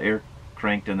had the air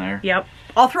cranked in there. Yep.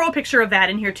 I'll throw a picture of that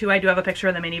in here too. I do have a picture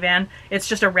of the minivan. It's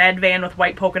just a red van with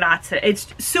white polka dots. It's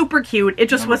super cute. It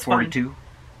just Number was 42. fun.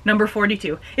 Number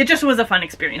 42. It just was a fun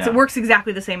experience. Yeah. It works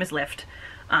exactly the same as Lyft.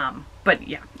 But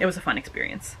yeah, it was a fun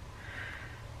experience.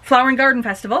 Flower and Garden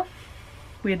Festival.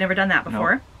 We had never done that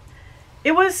before. No.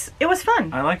 It was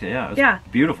fun. I liked it, yeah. It was Yeah.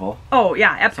 beautiful. Oh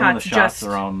yeah, Some of the Epcot's shots just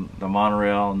around the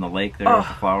monorail and the lake there with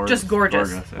the flowers. just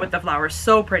gorgeous yeah. with the flowers.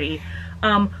 So pretty.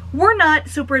 We're not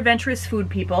super adventurous food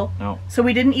people, No. so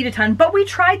we didn't eat a ton, but we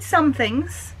tried some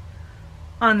things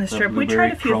on this The trip. We blueberry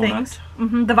tried a few cronut.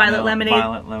 things. The violet lemonade.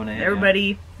 Violet lemonade. yeah.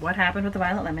 Everybody, what happened with the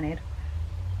violet lemonade?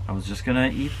 I was just gonna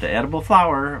eat the edible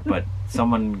flower, but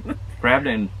someone grabbed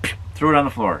it and threw it on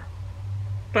the floor,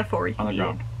 Before you on the eat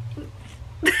ground.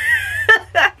 it.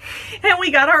 And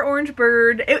we got our orange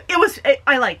bird.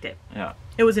 I liked it. Yeah.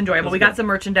 It was enjoyable. It was We got good. some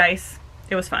merchandise.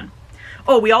 It was fun.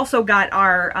 Oh, we also got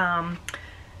our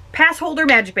pass holder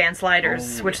Magic Band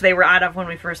sliders, Oh, which they were out of when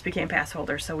we first became pass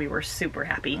holders, so we were super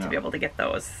happy to Yeah. be able to get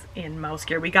those in Mouse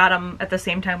Gear. We got them at the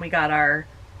same time we got our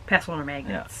pass holder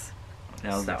magnets.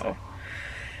 That was So, exciting.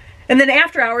 and then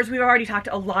after hours, we've already talked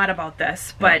a lot about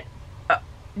this, but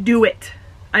do it.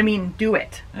 I mean, do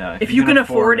it. Yeah, If you can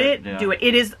afford it, yeah. do it.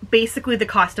 It is basically the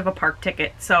cost of a park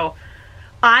ticket. So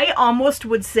I almost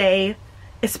would say,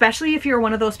 especially if you're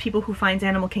one of those people who finds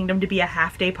Animal Kingdom to be a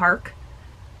half-day park,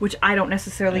 which I don't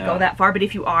necessarily go Yeah. that far, but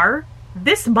if you are,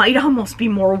 this might almost be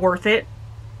more worth it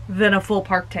than a full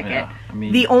park ticket. Yeah, I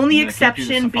mean, the only you can't do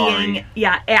the exception safari. being,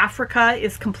 Africa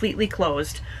is completely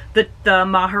closed. The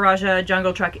Maharaja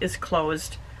Jungle Trek is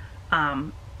closed.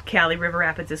 Cali River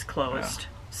Rapids is closed.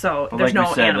 So But there's like no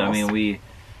we said, animals. I mean,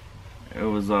 it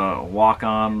was a walk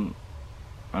on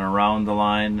and around the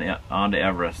line onto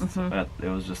Everest. It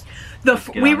was just, just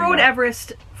get we on and rode go.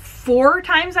 Everest 4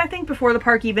 times, I think, before the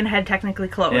park even had technically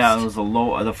closed. Yeah, it was a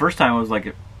low. The first time it was like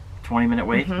a 20-minute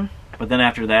wait, but then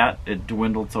after that, it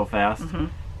dwindled so fast.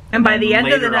 And by then the end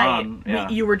of the later night, on, yeah.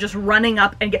 you were just running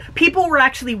up and people were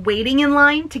actually waiting in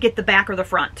line to get the back or the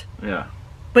front. Yeah.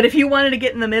 But if you wanted to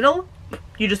get in the middle,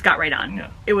 you just got right on. Yeah.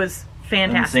 It was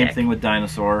And the fantastic. same thing with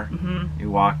Dinosaur. You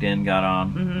walked in, got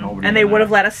on. Nobody. And they would have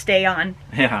let us stay on.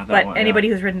 Yeah. That But one, anybody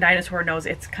who's ridden Dinosaur knows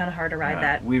it's kind of hard to ride Yeah.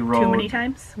 that We too rode- many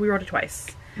times. We rode it twice.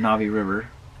 Navi River.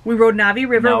 We rode Navi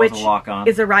River, That was which a walk-on.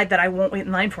 is a ride that I won't wait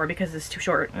in line for because it's too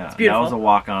short. Yeah. It's beautiful. That was a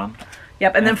walk on.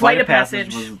 Yep, and then Flight of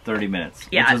Passage. was 30 minutes,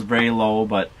 Yeah. which is very low,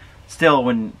 but still,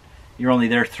 when you're only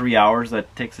there 3 hours,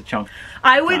 that takes a chunk.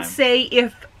 I would time. say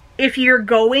if you're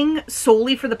going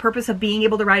solely for the purpose of being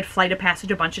able to ride Flight of Passage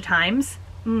a bunch of times,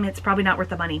 it's probably not worth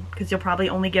the money because you'll probably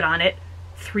only get on it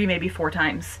 3, maybe 4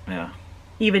 times, Yeah.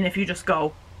 even if you just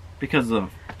go. Because the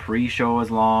pre-show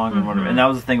is long and whatever. And that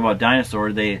was the thing about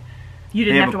Dinosaur. They You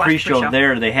they didn't have have to a watch the pre-show pre-show.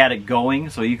 there. They had it going,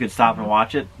 so you could stop and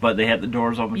watch it, but they had the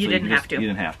doors open, You so didn't you have to. You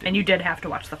didn't have to. And you did have to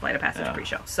watch the Flight of Passage Yeah.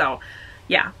 pre-show. So,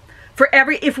 yeah.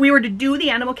 If we were to do the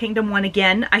Animal Kingdom one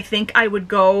again, I think I would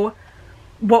go.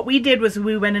 What we did was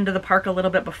we went into the park a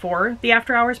little bit before the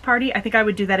after hours party. I think I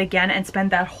would do that again and spend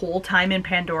that whole time in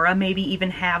Pandora, maybe even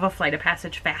have a Flight of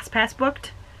Passage Fast Pass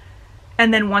booked.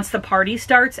 And then once the party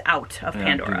starts, out of Yeah,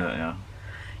 Pandora. do that, yeah.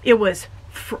 It was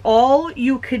for all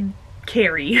you could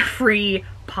carry free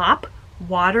pop,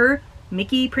 water,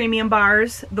 Mickey premium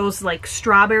bars, those like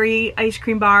strawberry ice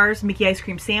cream bars, Mickey ice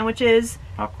cream sandwiches,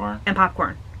 Popcorn. and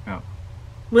popcorn. Yeah.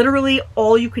 Literally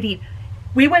all you could eat.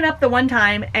 We went up the one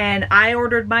time and I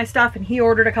ordered my stuff and he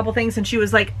ordered a couple things and she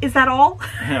was like, "Is that all?"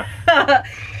 Yeah.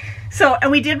 So,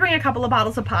 and we did bring a couple of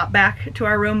bottles of pop back to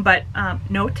our room, but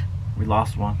note, We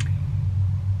lost one.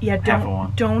 yeah, Half of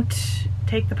one. don't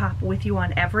take the pop with you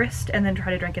on Everest and then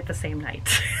try to drink it the same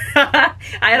night. I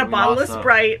had a bottle of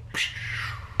Sprite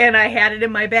and I had it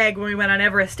in my bag when we went on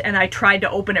Everest, and I tried to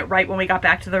open it right when we got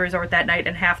back to the resort that night,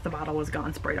 and half the bottle was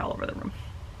gone, sprayed all over the room.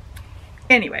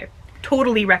 Anyway,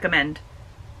 totally recommend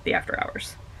the after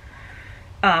hours.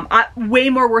 Way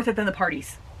more worth it than the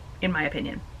parties, in my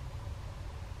opinion.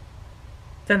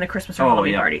 Than the Christmas or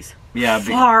Halloween parties. Yeah,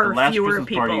 far the last fewer Christmas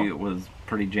people. party was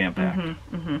pretty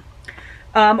jam-packed.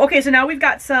 Okay, so now we've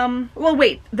got some... Well,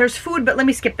 wait, there's food, but let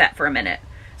me skip that for a minute.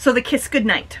 So the Kiss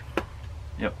Goodnight.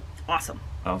 Yep. Awesome.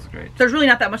 That was great. There's really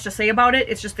not that much to say about it.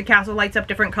 It's just the castle lights up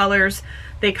different colors.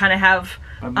 They kind of have...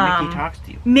 But Mickey talks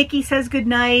to you. Mickey says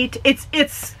goodnight.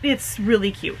 It's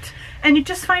really cute. And you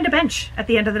just find a bench at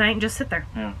the end of the night and just sit there.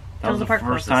 Yeah. That was the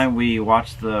first time we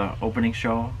watched the opening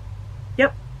show.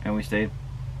 Yep. And we stayed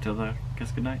till the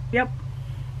Kiss Goodnight. Yep.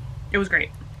 It was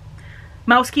great.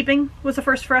 Mousekeeping was the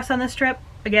first for us on this trip.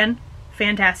 Again,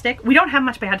 fantastic. We don't have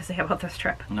much bad to say about this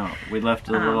trip. No, we left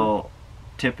a little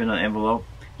tip in an envelope.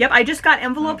 Yep, I just got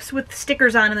envelopes with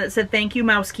stickers on them that said thank you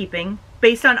mousekeeping,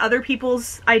 based on other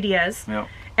people's ideas. Yep.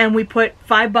 And we put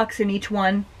 $5 in each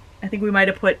one. I think we might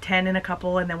have put 10 in a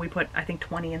couple, and then we put, I think,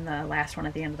 20 in the last one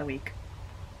at the end of the week.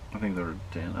 I think there were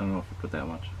 10. I don't know if we put that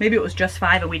much. Maybe it was just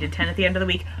 5 and we did 10 at the end of the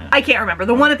week. Yeah. I can't remember.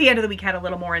 The one at the end of the week had a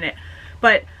little more in it.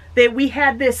 But we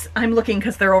had this, I'm looking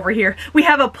because they're over here. We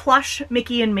have a plush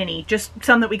Mickey and Minnie, just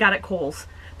some that we got at Kohl's,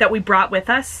 that we brought with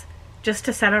us just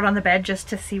to set out on the bed just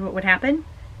to see what would happen.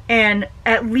 And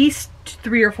at least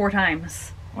 3 or 4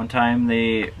 times. One time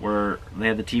they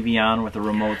had the TV on with the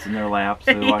remotes in their laps,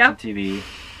 so they were watching TV.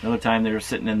 Another time they were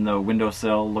sitting in the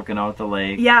windowsill looking out at the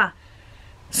lake. Yeah.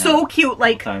 So cute,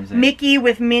 like Mickey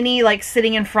with Minnie like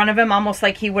sitting in front of him, almost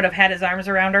like he would have had his arms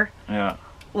around her. Yeah.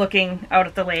 Looking out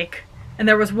at the lake. And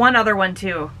there was one other one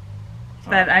too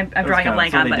that I'm drawing a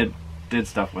blank on. They did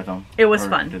stuff with them. It was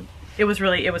fun. It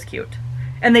was cute.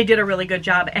 And they did a really good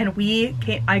job. And we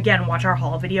came, again, watch our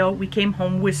haul video. We came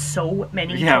home with so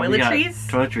many toiletries. We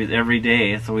got toiletries every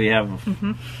day, so we have a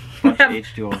bunch of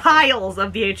H2O piles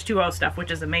of the H2O stuff, which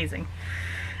is amazing.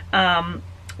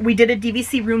 We did a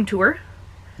DVC room tour.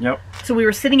 Yep. So we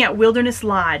were sitting at Wilderness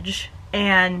Lodge,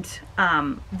 and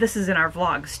this is in our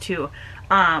vlogs too.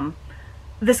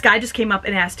 This guy just came up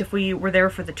and asked if we were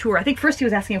there for the tour. I think first he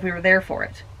was asking if we were there for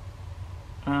it.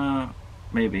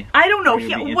 Maybe. I don't know.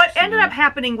 What ended up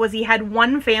happening was he had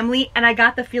one family, and I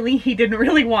got the feeling he didn't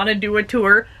really want to do a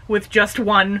tour with just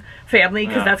one family,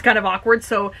 because that's kind of awkward.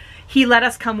 So he let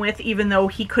us come with, even though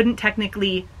he couldn't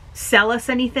technically sell us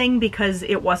anything because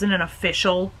it wasn't an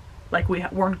official, like we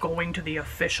weren't going to the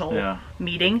official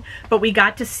meeting. But we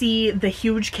got to see the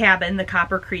huge cabin, the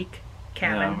Copper Creek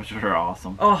cabin. Yeah, which were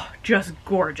awesome. Oh, just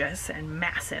gorgeous and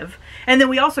massive. And then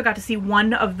we also got to see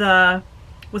one of the...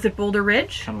 Was it Boulder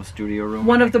Ridge? Kind of a studio room.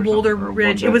 One of the Boulder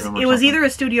Ridge. It was either a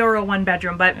studio or a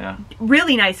 1-bedroom, but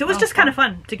really nice. It was just kind of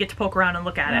fun to get to poke around and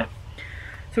look at it.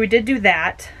 So we did do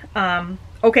that.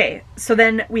 Okay, so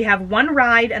then we have one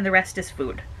ride and the rest is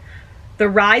food. The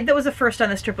ride that was the first on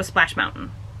this trip was Splash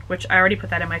Mountain, which I already put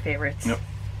that in my favorites. Yep.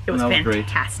 It was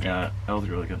fantastic. Great. Yeah, that was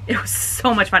really good. It was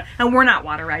so much fun. And we're not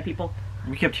water ride people.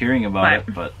 We kept hearing about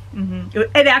it, but...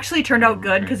 It actually turned out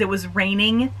good because it was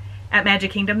raining at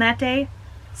Magic Kingdom that day.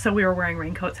 So we were wearing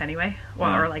raincoats anyway,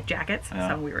 or like jackets,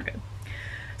 so we were good.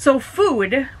 So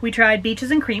food, we tried Beaches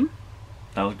and Cream.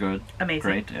 That was good. Amazing.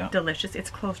 Great, yeah. Delicious. It's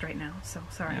closed right now, so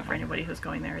sorry for anybody who's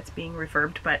going there. It's being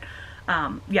refurbed, but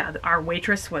yeah, our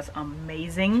waitress was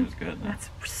amazing. She was good. Yeah. That's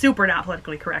super not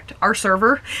politically correct. Our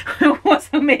server was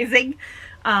amazing.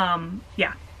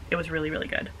 Yeah, it was really, really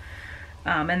good.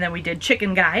 And then we did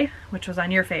Chicken Guy, which was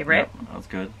on your favorite. Yep, that was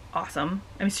good. Awesome.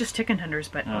 I mean, it's just chicken tenders,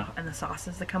 but and the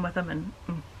sauces that come with them,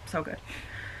 and so good.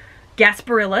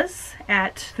 Gasparillas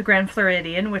at the Grand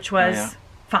Floridian, which was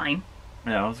fine.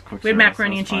 Yeah, it was a quick service. We had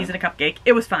macaroni and cheese and a cupcake.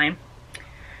 It was fine.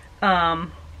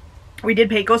 We did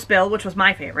Pecos Bill, which was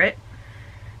my favorite.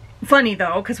 Funny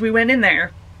though, because we went in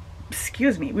there.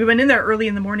 Excuse me. We went in there early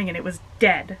in the morning and it was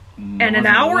dead. And an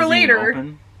hour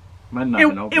later,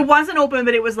 it wasn't open,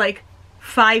 but it was like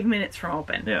 5 minutes from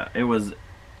open. Yeah, it was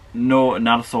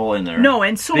not a soul in there. No,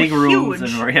 and so big huge. Rooms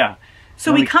and,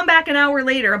 so we come back an hour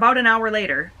later, about an hour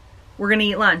later, we're going to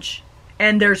eat lunch,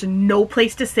 and there's no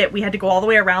place to sit. We had to go all the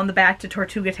way around the back to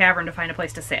Tortuga Tavern to find a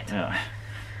place to sit. Yeah.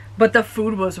 But the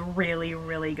food was really,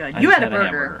 really good. You had a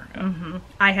burger.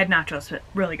 I had nachos, but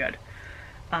really good.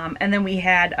 And then we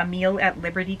had a meal at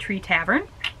Liberty Tree Tavern.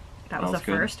 That was the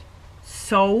first.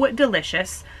 So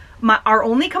delicious. Our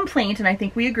only complaint, and I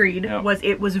think we agreed, was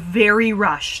it was very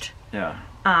rushed. Yeah.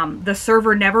 The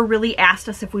server never really asked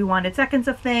us if we wanted seconds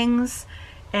of things.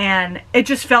 And it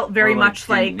just felt very much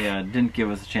like... Yeah, it didn't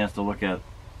give us a chance to look at...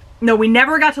 No, we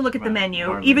never got to look at the menu,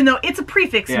 hardly. even though it's a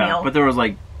prefix meal. But there was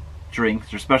like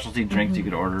drinks or specialty drinks you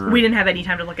could order. We didn't have any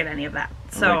time to look at any of that.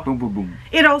 So like boom, boom, boom.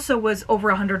 It also was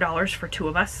over $100 for 2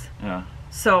 of us. Yeah.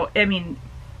 So, I mean,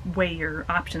 weigh your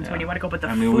options when you want to go. But the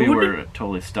food... I mean, we were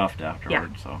totally stuffed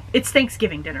afterward. Yeah. So. It's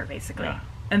Thanksgiving dinner, basically. Yeah.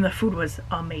 And the food was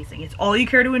amazing. It's all you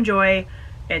care to enjoy.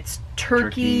 It's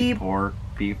turkey, pork,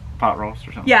 beef, pot roast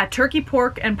or something. Yeah, turkey,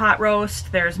 pork, and pot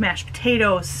roast. There's mashed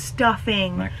potatoes,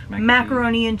 stuffing,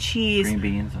 macaroni and cheese. Green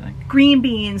beans, I think. Green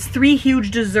beans, 3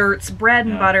 huge desserts, bread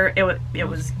and butter. It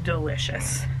was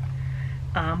delicious.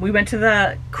 We went to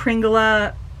the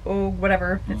Kringla,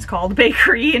 whatever it's called,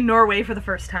 bakery in Norway for the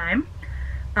first time.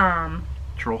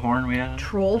 Trollhorn we had.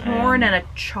 Trollhorn and a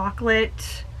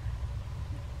chocolate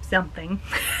something.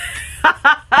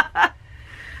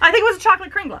 I think it was a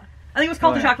chocolate Kringla. I think it was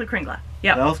called the chocolate Kringla.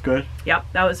 Yep. That was good. Yep,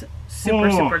 that was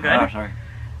super good. Oh, sorry.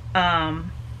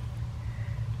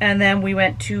 And then we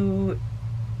went to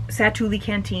Satuli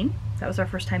Canteen. That was our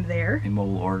first time there. We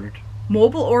mobile ordered.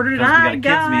 And I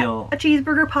got meal. a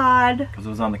cheeseburger pod. Because it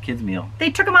was on the kids meal. They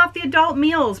took them off the adult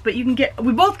meals, but you can get...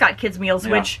 We both got kids meals,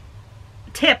 which...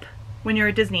 Tip, when you're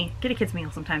at Disney, get a kids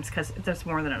meal sometimes because there's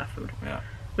more than enough food. Yeah.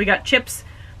 We got chips.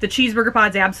 The cheeseburger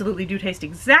pods absolutely do taste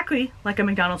exactly like a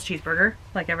McDonald's cheeseburger,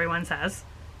 like everyone says.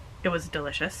 It was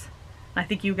delicious. I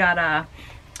think you got a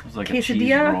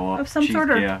quesadilla of some sort.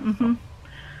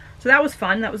 So that was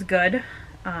fun. That was good.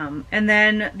 And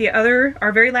then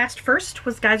our very last first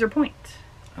was Geyser Point.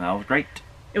 And that was great.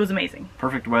 It was amazing.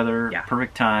 Perfect weather,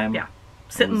 perfect time. Yeah.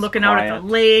 Sitting looking out at the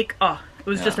lake. Oh, it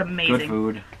was just amazing. Good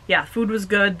food. Yeah, food was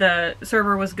good. The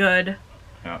server was good.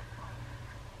 Yeah.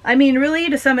 I mean, really,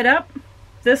 to sum it up,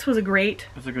 this was a great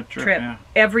It was a good trip. Yeah.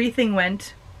 Everything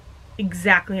went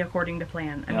exactly according to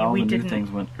plan. I mean, all we the didn't. new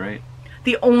things went great.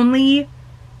 The only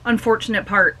unfortunate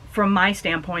part, from my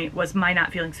standpoint, was my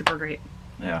not feeling super great.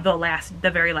 Yeah. The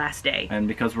very last day. And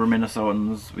because we're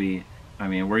Minnesotans,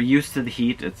 we're used to the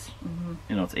heat. It's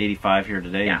it's 85 here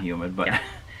today and humid, but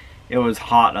it was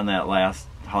hot on that last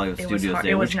Hollywood Studios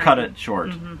day, which cut it short.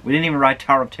 We didn't even ride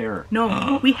Tower of Terror.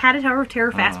 No, we had a Tower of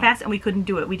Terror Fast Pass and we couldn't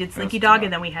do it. We did Slinky Dog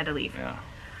and then we had to leave. Yeah.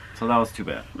 So that was too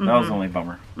bad. That was the only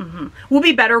bummer. We'll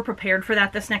be better prepared for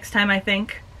that this next time, I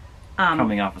think.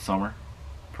 Coming off of summer,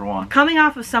 for one. Coming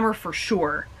off of summer for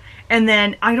sure. And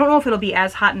then I don't know if it'll be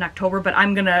as hot in October, but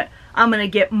I'm gonna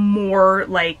get more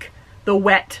like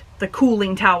the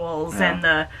cooling towels and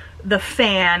the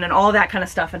fan and all that kind of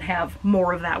stuff, and have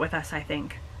more of that with us, I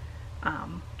think,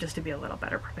 just to be a little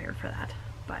better prepared for that.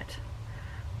 But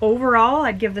overall,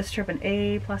 I'd give this trip an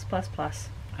A+++.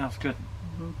 That's good.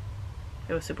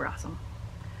 It was super awesome.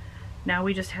 Now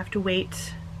we just have to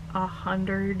wait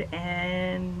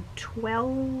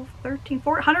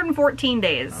 114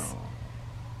 days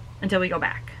until we go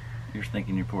back. You're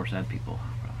thinking you're poor sad people,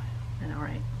 probably. I know,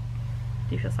 right?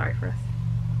 Do you feel sorry for us?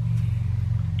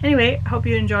 Anyway, I hope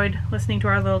you enjoyed listening to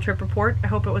our little trip report. I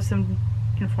hope it was some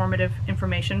informative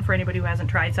information for anybody who hasn't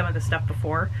tried some of this stuff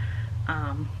before.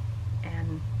 And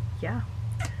yeah,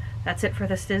 that's it for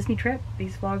this Disney trip.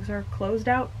 These vlogs are closed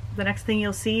out. The next thing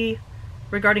you'll see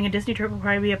regarding a Disney trip will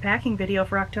probably be a packing video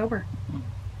for October.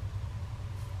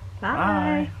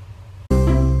 Bye.